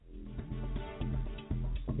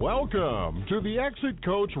Welcome to the Exit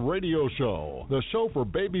Coach Radio Show, the show for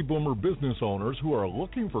baby boomer business owners who are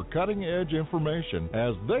looking for cutting-edge information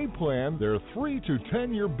as they plan their 3 to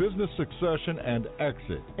 10-year business succession and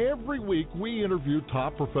exit. Every week, we interview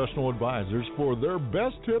top professional advisors for their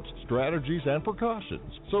best tips, strategies, and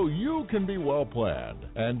precautions so you can be well-planned.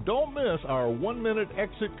 And don't miss our 1-minute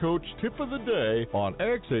Exit Coach tip of the day on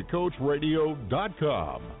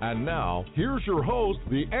ExitCoachRadio.com. And now, here's your host,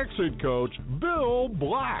 the Exit Coach, Bill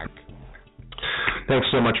Black. Thanks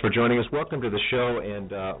so much for joining us. Welcome to the show,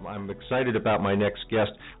 and I'm excited about my next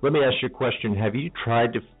guest. Let me ask you a question. Have you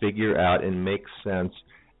tried to figure out and make sense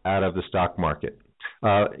out of the stock market?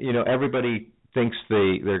 Everybody thinks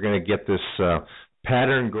they're going to get this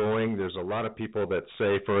pattern going. There's a lot of people that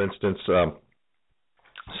say, for instance,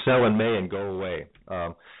 sell in May and go away,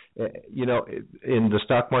 in the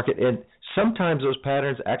stock market. And sometimes those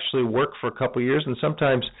patterns actually work for a couple of years, and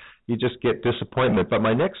sometimes you just get disappointment. But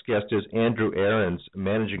my next guest is Andrew Ahrens,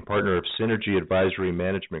 managing partner of Synergy Advisory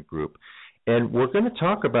Management Group. And we're going to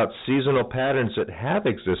talk about seasonal patterns that have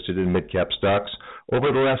existed in mid-cap stocks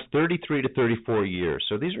over the last 33 to 34 years.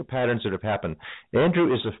 So these are patterns that have happened.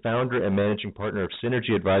 Andrew is the founder and managing partner of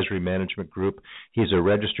Synergy Advisory Management Group. He's a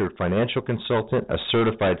registered financial consultant, a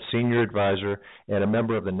certified senior advisor, and a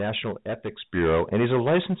member of the National Ethics Bureau. And he's a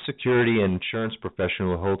licensed security and insurance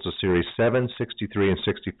professional who holds a Series 7, 63, and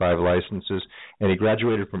 65 licenses. And he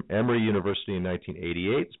graduated from Emory University in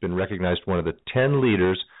 1988. He's been recognized one of the 10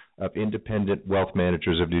 leaders of Independent Wealth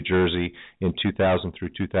Managers of New Jersey in 2000 through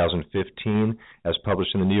 2015, as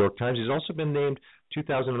published in the New York Times. He's also been named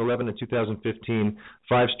 2011 and 2015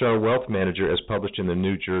 Five-Star Wealth Manager, as published in the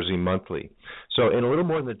New Jersey Monthly. So in a little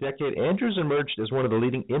more than a decade, Andrew's emerged as one of the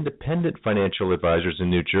leading independent financial advisors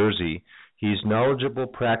in New Jersey. He's knowledgeable,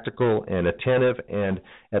 practical, and attentive, and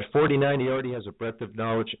at 49, he already has a breadth of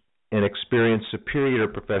knowledge and experience superior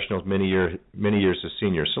to professionals many years as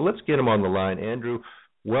senior. So let's get him on the line. Andrew,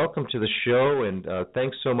 welcome to the show, and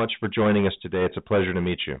thanks so much for joining us today. It's a pleasure to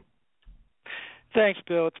meet you. Thanks,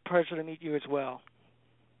 Bill. It's a pleasure to meet you as well.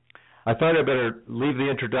 I thought I'd better leave the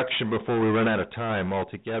introduction before we run out of time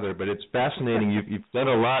altogether, but it's fascinating. You've done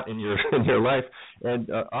a lot in your life, and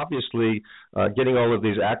obviously getting all of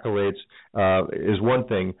these accolades is one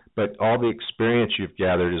thing, but all the experience you've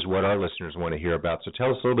gathered is what our listeners want to hear about. So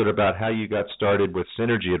tell us a little bit about how you got started with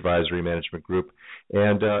Synergy Advisory Management Group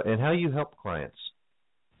and how you help clients.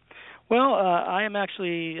 Well, I am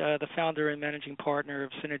actually the founder and managing partner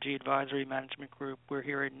of Synergy Advisory Management Group. We're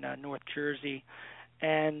here in North Jersey.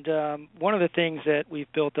 And one of the things that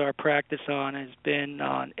we've built our practice on has been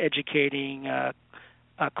on educating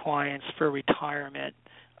clients for retirement.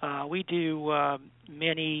 We do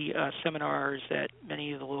many seminars at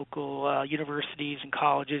many of the local universities and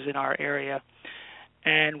colleges in our area.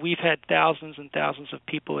 And we've had thousands and thousands of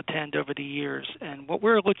people attend over the years. And what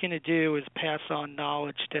we're looking to do is pass on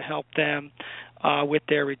knowledge to help them with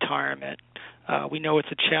their retirement. We know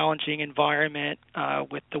it's a challenging environment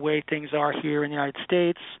with the way things are here in the United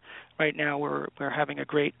States. Right now we're having a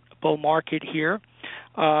great bull market here.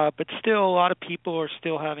 But still, a lot of people are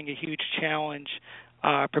still having a huge challenge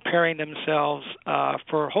preparing themselves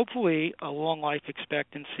for hopefully a long life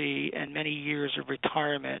expectancy and many years of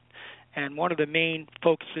retirement. And one of the main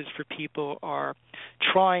focuses for people are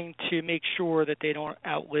trying to make sure that they don't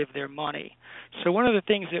outlive their money. So one of the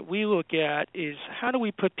things that we look at is how do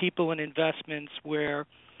we put people in investments where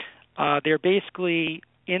they're basically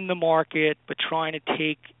in the market but trying to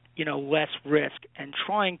take less risk and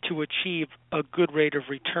trying to achieve a good rate of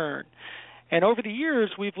return. And over the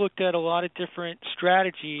years, we've looked at a lot of different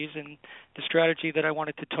strategies, and the strategy that I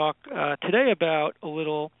wanted to talk today about a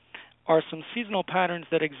little are some seasonal patterns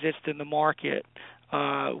that exist in the market.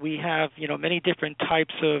 We have, many different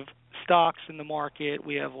types of stocks in the market.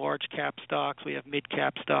 We have large cap stocks, we have mid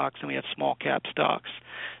cap stocks, and we have small cap stocks.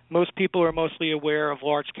 Most people are mostly aware of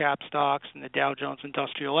large cap stocks and the Dow Jones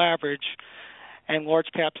Industrial Average, and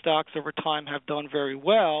large cap stocks over time have done very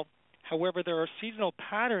well. However, there are seasonal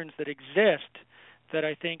patterns that exist that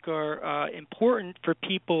I think are important for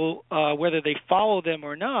people, whether they follow them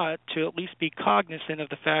or not, to at least be cognizant of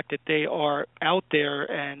the fact that they are out there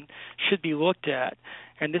and should be looked at.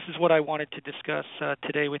 And this is what I wanted to discuss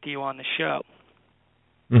today with you on the show.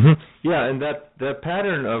 Mm-hmm. Yeah, and that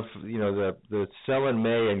pattern of the sell in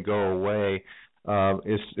May and go away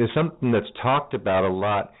is something that's talked about a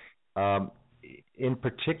lot. In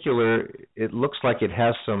particular, it looks like it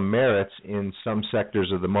has some merits in some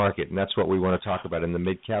sectors of the market, and that's what we want to talk about in the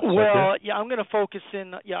mid-cap sector. Well, I'm going to focus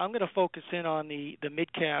in. I'm going to focus in on the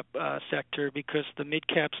mid-cap sector because the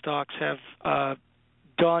mid-cap stocks have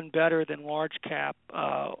done better than large cap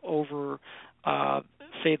over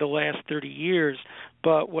say the last 30 years.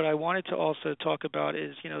 But what I wanted to also talk about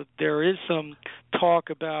is, there is some talk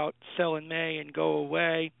about sell in May and go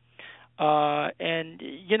away.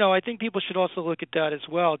 And I think people should also look at that as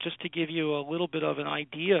well, just to give you a little bit of an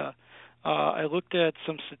idea. I looked at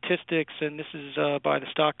some statistics, and this is by the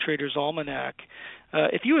Stock Traders Almanac.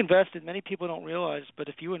 If you invested, many people don't realize, but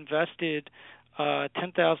if you invested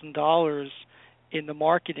 $10,000 in the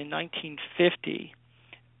market in 1950,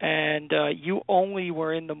 and you only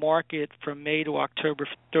were in the market from May to October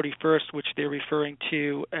 31st, which they're referring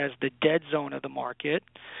to as the dead zone of the market,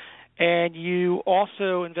 and you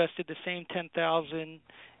also invested the same $10,000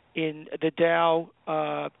 in the Dow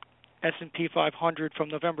S&P 500 from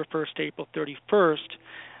November 1st to April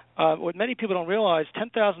 31st. What many people don't realize,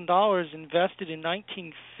 $10,000 invested in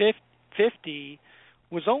 1950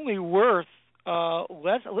 was only worth a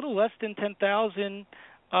little less than $10,000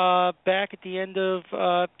 back at the end of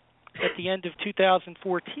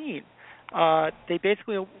 2014. They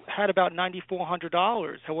basically had about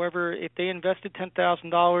 $9,400. However, if they invested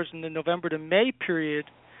 $10,000 in the November to May period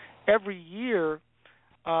every year,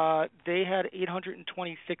 they had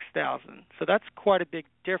 $826,000. So that's quite a big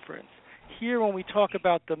difference. Here, when we talk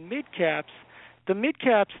about the mid-cap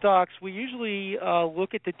stocks, we usually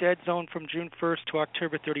look at the dead zone from June 1st to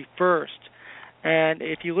October 31st. And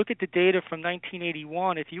if you look at the data from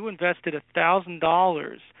 1981, if you invested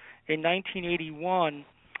 $1,000 in 1981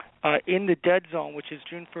 in the dead zone, which is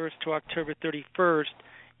June 1st to October 31st,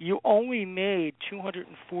 you only made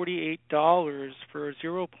 $248 for a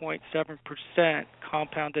 0.7%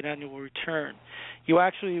 compounded annual return. You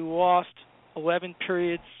actually lost 11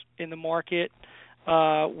 periods in the market,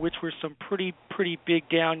 which were some pretty big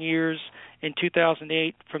down years. In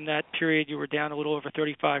 2008, from that period, you were down a little over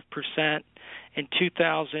 35%. In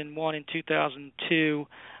 2001 and 2002,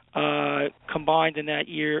 combined in that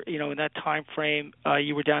year, in that time frame,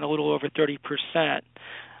 you were down a little over 30%.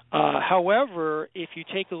 However, if you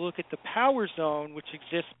take a look at the power zone, which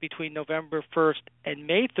exists between November 1st and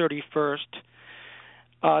May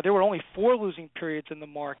 31st, there were only 4 losing periods in the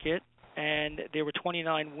market, and there were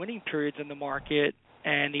 29 winning periods in the market,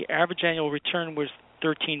 and the average annual return was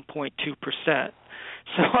 13.2%.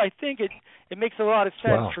 So I think it makes a lot of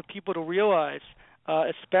sense for people to realize,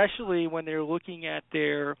 especially when they're looking at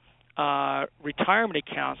their retirement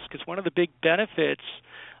accounts, because one of the big benefits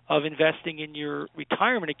of investing in your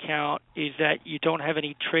retirement account is that you don't have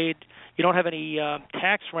any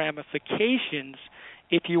tax ramifications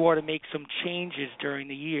if you are to make some changes during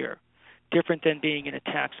the year, different than being in a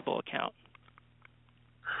taxable account.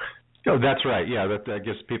 Oh, that's right. Yeah, that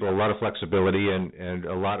gives people a lot of flexibility and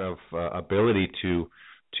a lot of ability to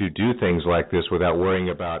do things like this without worrying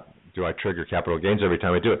about, do I trigger capital gains every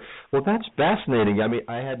time I do it? Well, that's fascinating. I mean,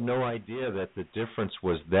 I had no idea that the difference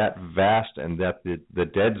was that vast and that the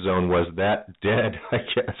dead zone was that dead, I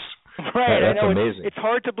guess. Right. That's I know. amazing. It's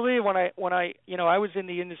hard to believe when I I was in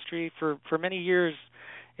the industry for many years,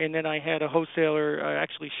 and then I had a wholesaler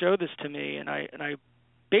actually show this to me, and I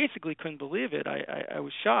basically couldn't believe it. I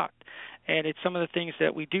was shocked. And it's some of the things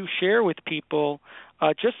that we do share with people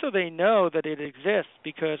just so they know that it exists,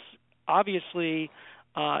 because obviously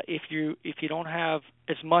if you don't have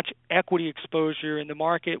as much equity exposure in the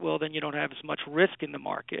market, well, then you don't have as much risk in the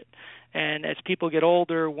market. And as people get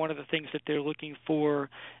older, one of the things that they're looking for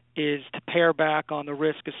is to pare back on the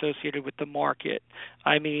risk associated with the market.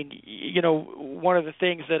 I mean, one of the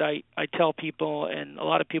things that I tell people, and a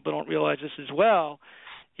lot of people don't realize this as well,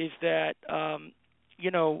 is that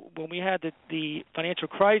when we had the financial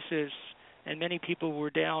crisis and many people were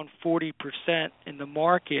down 40% in the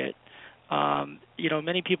market,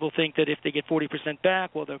 many people think that if they get 40%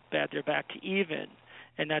 back, well, they're back to even,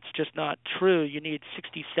 and that's just not true. You need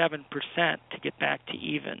 67% to get back to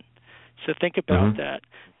even. So think about that.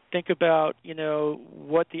 Think about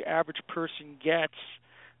what the average person gets,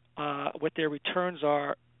 what their returns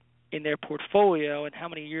are in their portfolio, and how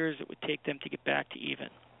many years it would take them to get back to even.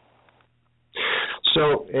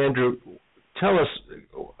 So, Andrew, tell us,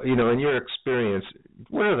 in your experience,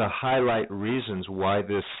 what are the highlight reasons why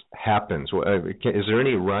this happens? Is there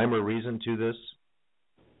any rhyme or reason to this?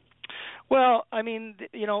 Well, I mean,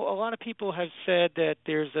 a lot of people have said that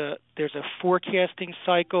there's a forecasting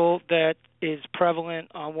cycle that is prevalent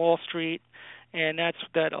on Wall Street, and that's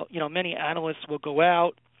that many analysts will go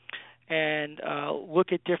out and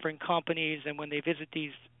look at different companies, and when they visit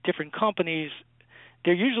these different companies,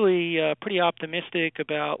 they're usually pretty optimistic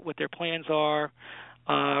about what their plans are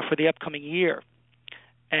for the upcoming year.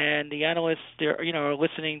 And the analysts, are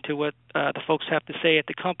listening to what the folks have to say at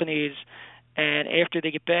the companies. And after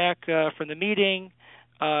they get back from the meeting,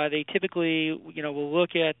 they typically, will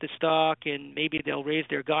look at the stock and maybe they'll raise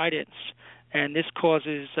their guidance, and this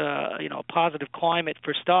causes, a positive climate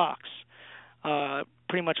for stocks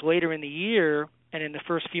pretty much later in the year and in the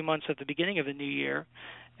first few months of the beginning of the new year.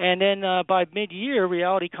 And then by mid-year,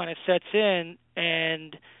 reality kind of sets in,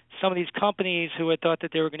 and some of these companies who had thought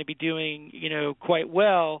that they were going to be doing, quite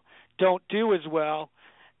well don't do as well.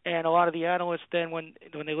 And a lot of the analysts then, when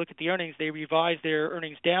they look at the earnings, they revise their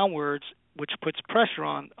earnings downwards, which puts pressure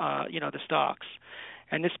on, the stocks.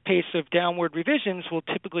 And this pace of downward revisions will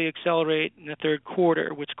typically accelerate in the third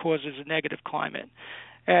quarter, which causes a negative climate.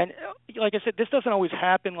 And like I said, this doesn't always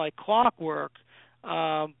happen like clockwork,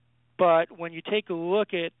 but when you take a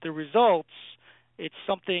look at the results, it's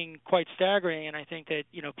something quite staggering, and I think that,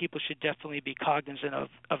 people should definitely be cognizant of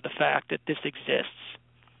the fact that this exists.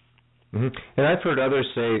 Mm-hmm. And I've heard others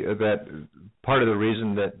say that part of the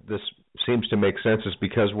reason that this seems to make sense is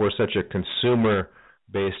because we're such a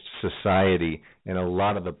consumer-based society, and a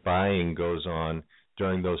lot of the buying goes on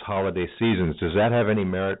during those holiday seasons. Does that have any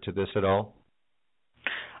merit to this at all?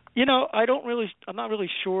 I'm not really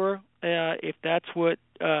sure if that's what,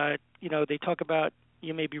 they talk about.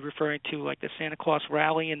 You may be referring to like the Santa Claus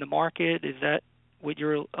rally in the market. Is that what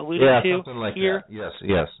you're alluding to? Yeah, something like here? That.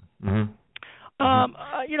 Yes. Mm-hmm.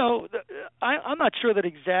 I'm not sure that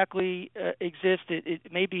exactly exists.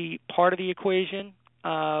 It may be part of the equation,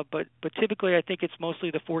 but typically I think it's mostly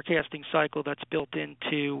the forecasting cycle that's built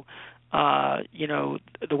into,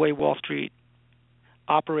 the way Wall Street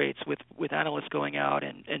operates with analysts going out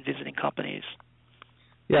and visiting companies.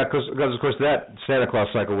 Yeah, because of course that Santa Claus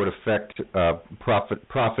cycle would affect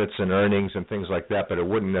profits and earnings and things like that, but it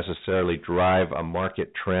wouldn't necessarily drive a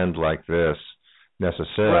market trend like this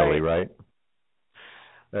necessarily, right?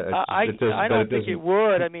 I don't think it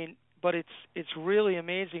would. I mean, but it's really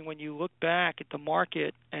amazing when you look back at the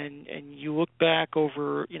market and you look back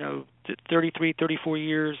over 33, 34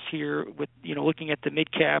 years here with looking at the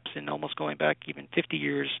mid caps and almost going back even 50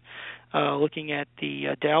 years, looking at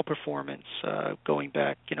the Dow performance going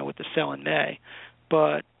back with the sell in May.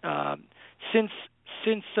 But since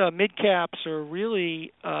mid caps are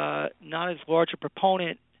really not as large a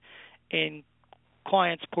proponent in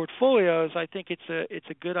clients' portfolios, I think it's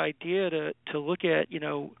a good idea to look at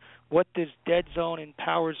what this dead zone and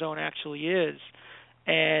power zone actually is,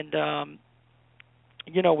 and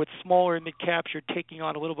with smaller mid caps you're taking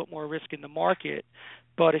on a little bit more risk in the market,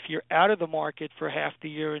 but if you're out of the market for half the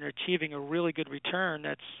year and achieving a really good return,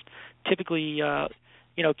 that's typically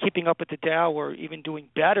keeping up with the Dow or even doing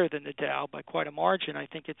better than the Dow by quite a margin. I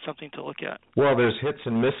think it's something to look at. Well, there's hits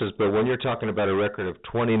and misses, but when you're talking about a record of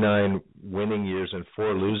 29 winning years and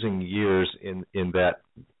 4 losing years in that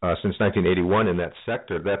since 1981 in that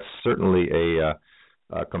sector, that's certainly a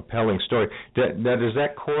compelling story. Now, does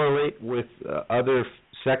that correlate with other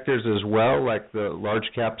sectors as well, like the large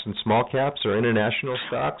caps and small caps, or international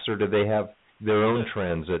stocks, or do they have their own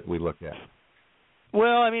trends that we look at?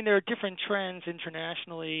 Well, I mean, there are different trends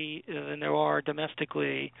internationally than there are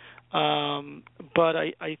domestically, but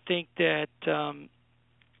I think that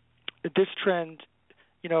this trend,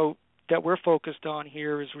 that we're focused on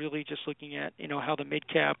here is really just looking at, how the mid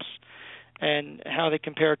caps and how they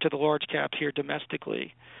compare to the large caps here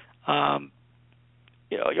domestically.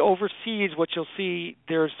 Overseas, what you'll see,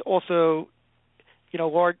 there's also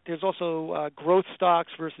growth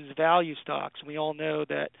stocks versus value stocks. We all know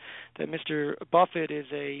that Mr. Buffett is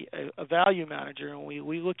a value manager, and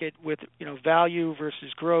we look at with value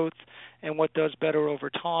versus growth and what does better over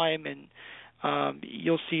time. And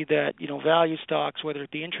you'll see that value stocks, whether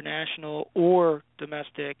it be international or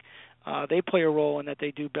domestic, they play a role in that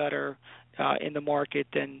they do better in the market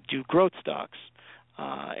than do growth stocks.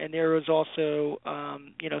 And there is also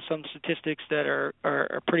some statistics that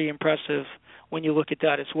are pretty impressive when you look at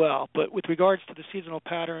that as well. But with regards to the seasonal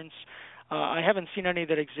patterns, I haven't seen any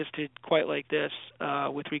that existed quite like this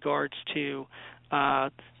with regards to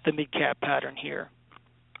the mid-cap pattern here.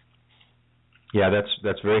 Yeah,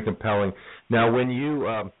 that's very compelling. Now, when you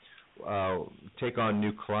take on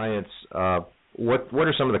new clients, what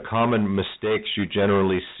are some of the common mistakes you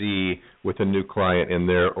generally see with a new client in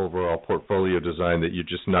their overall portfolio design that you're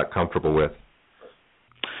just not comfortable with?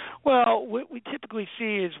 Well, what we typically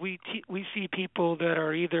see is we see people that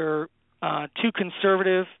are either too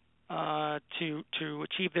conservative to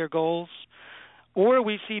achieve their goals, or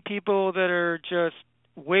we see people that are just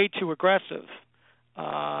way too aggressive.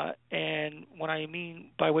 And what I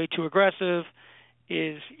mean by way too aggressive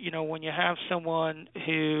is, when you have someone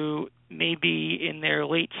who may be in their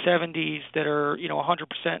late 70s that are,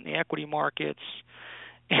 100% in the equity markets,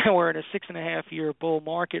 and we're in a 6.5-year bull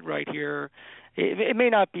market right here, it may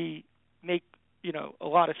not make a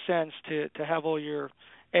lot of sense to have all your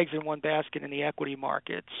eggs in one basket in the equity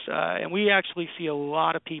markets. And we actually see a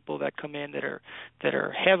lot of people that come in that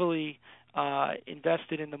are heavily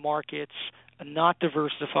invested in the markets, not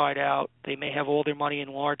diversified out. They may have all their money in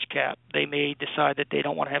large cap. They may decide that they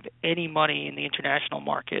don't want to have any money in the international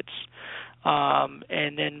markets.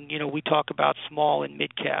 And then, we talk about small and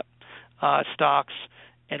mid cap stocks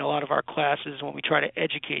in a lot of our classes when we try to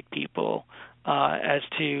educate people as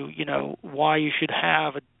to, why you should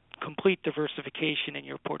have a complete diversification in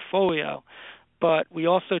your portfolio. But we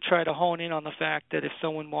also try to hone in on the fact that if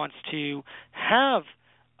someone wants to have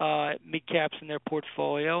mid caps in their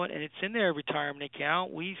portfolio and it's in their retirement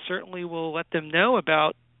account, we certainly will let them know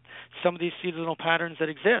about some of these seasonal patterns that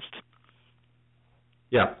exist.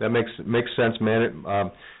 Yeah, that makes sense.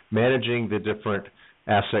 Managing the different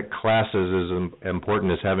asset classes is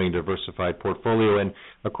important as having a diversified portfolio. And,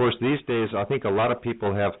 of course, these days I think a lot of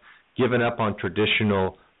people have given up on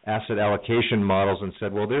traditional asset allocation models and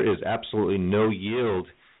said, well, there is absolutely no yield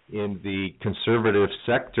in the conservative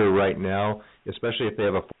sector right now, especially if they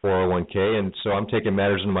have a 401k, and so I'm taking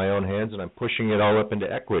matters into my own hands and I'm pushing it all up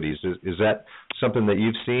into equities. Is that something that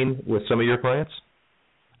you've seen with some of your clients?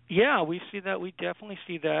 Yeah, we see that. We definitely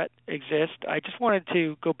see that exist. I just wanted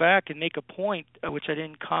to go back and make a point, which I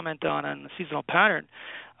didn't comment on the seasonal pattern.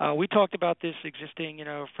 We talked about this existing,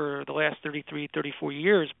 for the last 33, 34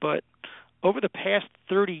 years, but over the past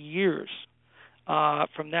 30 years,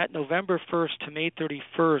 from that November 1st to May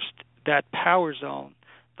 31st, that power zone,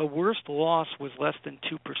 the worst loss was less than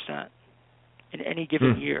 2% in any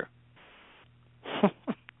given year. Just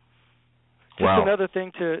another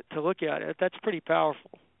thing to look at. That's pretty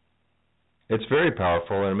powerful. It's very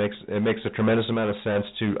powerful, and it makes a tremendous amount of sense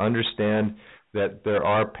to understand that there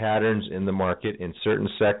are patterns in the market in certain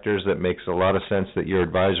sectors that makes a lot of sense that your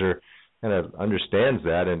advisor kind of understands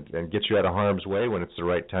that and gets you out of harm's way when it's the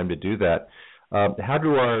right time to do that. How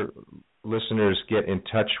do our listeners get in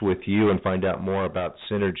touch with you and find out more about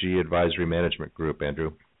Synergy Advisory Management Group,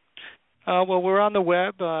 Andrew? Well, we're on the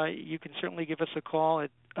web. You can certainly give us a call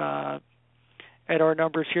at our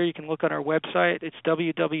numbers here. You can look on our website. It's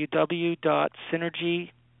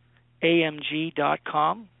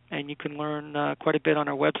www.synergyamg.com, and you can learn quite a bit on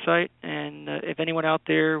our website. And if anyone out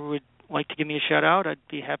there would like to give me a shout-out, I'd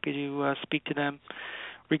be happy to speak to them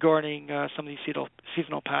regarding some of these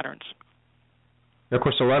seasonal patterns. Of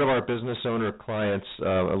course, a lot of our business owner clients,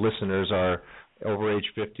 listeners, are over age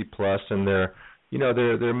 50 plus, and they're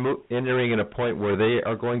entering in a point where they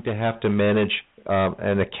are going to have to manage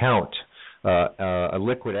an account, a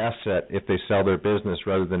liquid asset, if they sell their business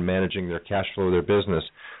rather than managing their cash flow of their business.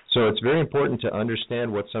 So it's very important to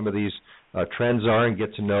understand what some of these trends are and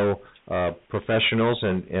get to know professionals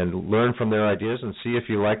and learn from their ideas and see if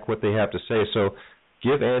you like what they have to say. So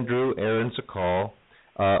give Andrew Ahrens a call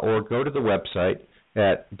or go to the website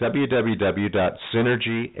at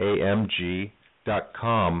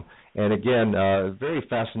www.synergyamg.com. And again, very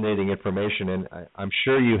fascinating information, and I'm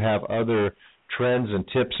sure you have other trends and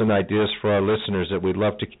tips and ideas for our listeners that we'd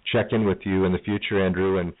love to check in with you in the future,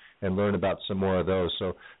 Andrew, and learn about some more of those.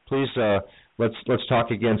 So please, let's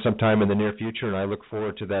talk again sometime in the near future, and I look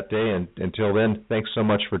forward to that day. And until then, thanks so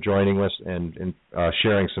much for joining us and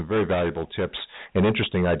sharing some very valuable tips and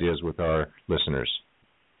interesting ideas with our listeners.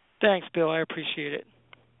 Thanks, Bill. I appreciate it.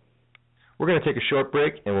 We're going to take a short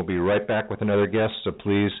break, and we'll be right back with another guest, so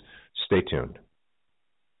please stay tuned.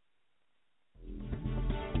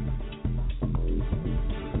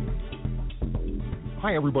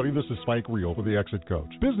 Hi, everybody. This is Spike Reel for the Exit Coach.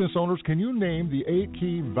 Business owners, can you name the 8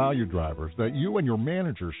 key value drivers that you and your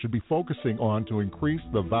managers should be focusing on to increase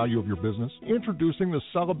the value of your business? Introducing the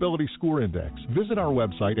Sellability Score Index. Visit our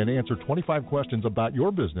website and answer 25 questions about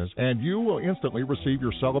your business, and you will instantly receive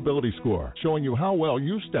your sellability score, showing you how well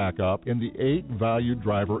you stack up in the 8 value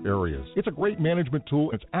driver areas. It's a great management tool.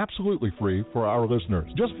 It's absolutely free for our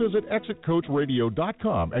listeners. Just visit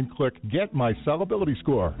exitcoachradio.com and click Get My Sellability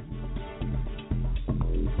Score.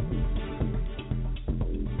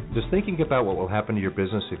 Does thinking about what will happen to your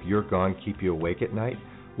business if you're gone keep you awake at night?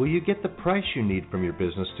 Will you get the price you need from your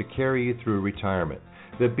business to carry you through retirement?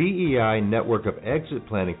 The BEI network of exit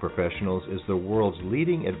planning professionals is the world's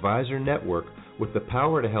leading advisor network with the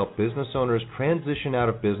power to help business owners transition out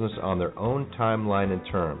of business on their own timeline and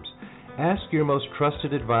terms. Ask your most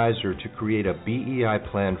trusted advisor to create a BEI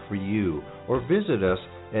plan for you, or visit us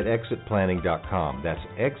at exitplanning.com. That's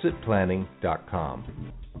exitplanning.com.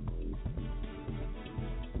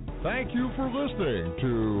 Thank you for listening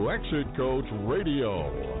to Exit Coach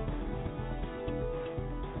Radio.